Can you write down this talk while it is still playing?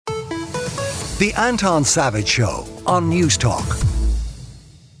The Anton Savage Show on News Talk.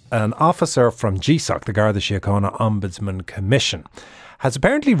 An officer from GSOC, the Garda Síochána Ombudsman Commission, has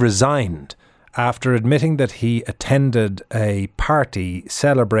apparently resigned after admitting that he attended a party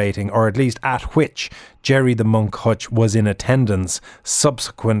celebrating, or at least at which, Gerry the Monk Hutch was in attendance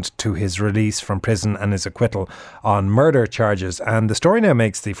subsequent to his release from prison and his acquittal on murder charges. And the story now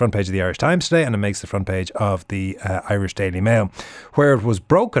makes the front page of the Irish Times today, and it makes the front page of the Irish Daily Mail. Where it was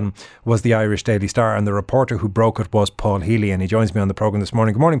broken was the Irish Daily Star, and the reporter who broke it was Paul Healy, and he joins me on the programme this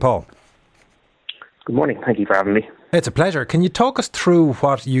morning. Good morning, Paul. Good morning. Thank you for having me. It's a pleasure. Can you talk us through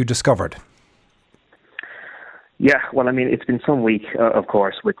what you discovered? Yeah, well, I mean, it's been some week, of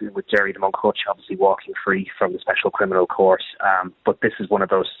course, with Gerry the Monk Hutch obviously walking free from the Special Criminal Court. But this is one of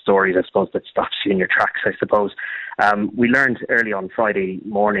those stories, I suppose, that stops you in your tracks, I suppose. We learned early on Friday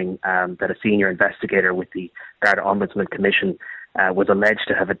morning that a senior investigator with the Garda Ombudsman Commission was alleged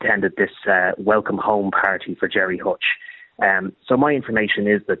to have attended this welcome home party for Gerry Hutch. So my information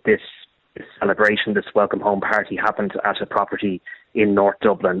is that this celebration, this welcome home party, happened at a property in North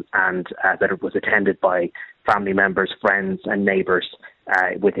Dublin, and that it was attended by family members, friends and neighbours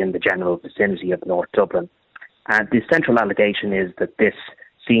within the general vicinity of North Dublin. The central allegation is that this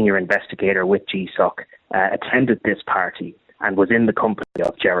senior investigator with GSOC attended this party and was in the company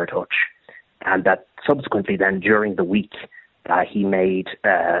of Gerard Hutch, and that subsequently then during the week he made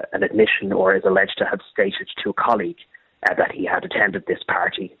an admission, or is alleged to have stated to a colleague that he had attended this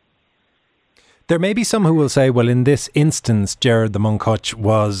party. There may be some who will say, well, in this instance, Gerard the Monk Hutch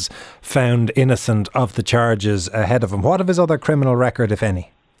was found innocent of the charges ahead of him. What of his other criminal record, if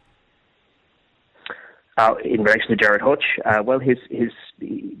any? In relation to Gerard Hutch, well, he's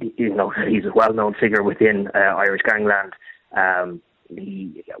a well-known figure within Irish gangland.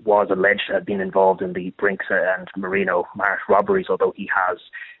 He was alleged to have been involved in the Brinks and Marino Marsh robberies, although he has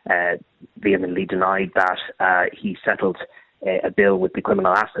vehemently denied that. He settled a bill with the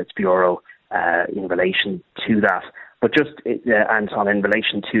Criminal Assets Bureau in relation to that. But just, Anton, in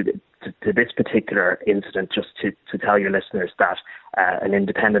relation to this particular incident, just to tell your listeners that an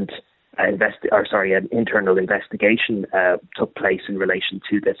internal investigation took place in relation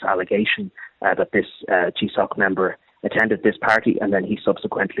to this allegation that this GSOC member attended this party, and then he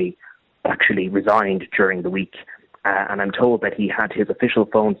subsequently actually resigned during the week. And I'm told that he had his official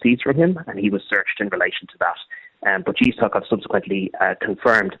phone seized from him, and he was searched in relation to that. But GSOC have subsequently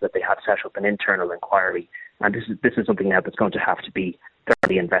confirmed that they had set up an internal inquiry, and this is something now that's going to have to be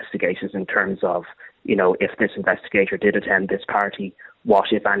thoroughly investigated in terms of, if this investigator did attend this party,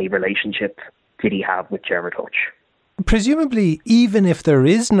 what, if any, relationship did he have with Gerard Hutch? Presumably, even if there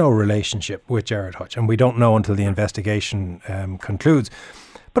is no relationship with Gerard Hutch, and we don't know until the investigation concludes,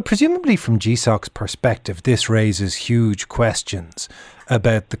 but presumably from GSOC's perspective, this raises huge questions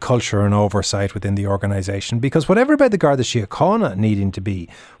about the culture and oversight within the organisation, because whatever about the Garda Síochána needing to be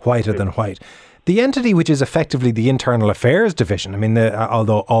whiter than white, the entity which is effectively the Internal Affairs Division, I mean,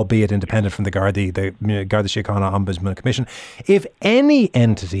 although albeit independent from the Garda Síochána Ombudsman Commission, if any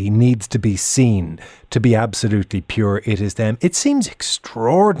entity needs to be seen to be absolutely pure, it is them. It seems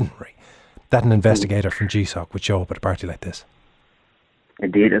extraordinary that an investigator from GSOC would show up at a party like this.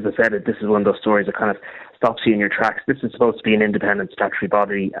 Indeed, as I said, this is one of those stories that kind of stops you in your tracks. This is supposed to be an independent statutory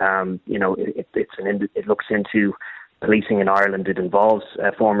body. It looks into policing in Ireland. It involves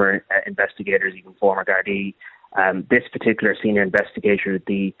former investigators, even former Gardaí. This particular senior investigator,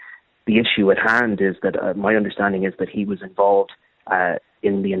 the issue at hand is that my understanding is that he was involved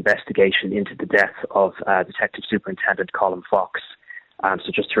in the investigation into the death of Detective Superintendent Colin Fox.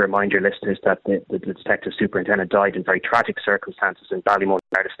 So just to remind your listeners that the Detective Superintendent died in very tragic circumstances in Ballymun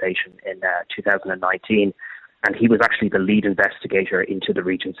Garda Station in 2019, and he was actually the lead investigator into the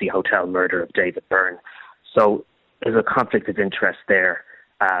Regency Hotel murder of David Byrne. So there's a conflict of interest there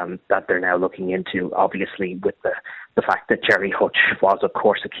that they're now looking into, obviously with the fact that Gerry Hutch was, of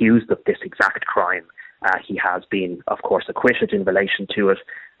course, accused of this exact crime. He has been, of course, acquitted in relation to it,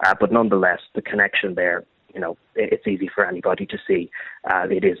 but nonetheless, the connection there, it's easy for anybody to see.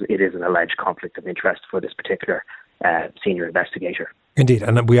 It is an alleged conflict of interest for this particular senior investigator. Indeed,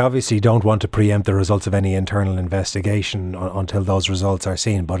 and we obviously don't want to preempt the results of any internal investigation until those results are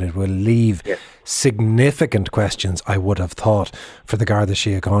seen, but it will leave significant questions, I would have thought, for the Garda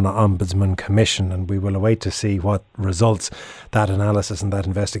Síochána Ombudsman Commission, and we will await to see what results that analysis and that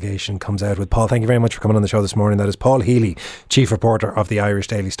investigation comes out with. Paul, thank you very much for coming on the show this morning. That is Paul Healy, Chief Reporter of the Irish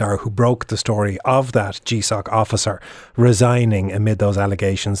Daily Star, who broke the story of that GSOC officer resigning amid those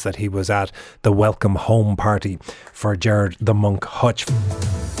allegations that he was at the welcome home party for Gerard the Monk Hutch.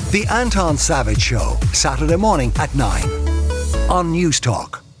 The Anton Savage Show, Saturday morning at 9 on News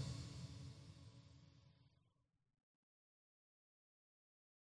Talk.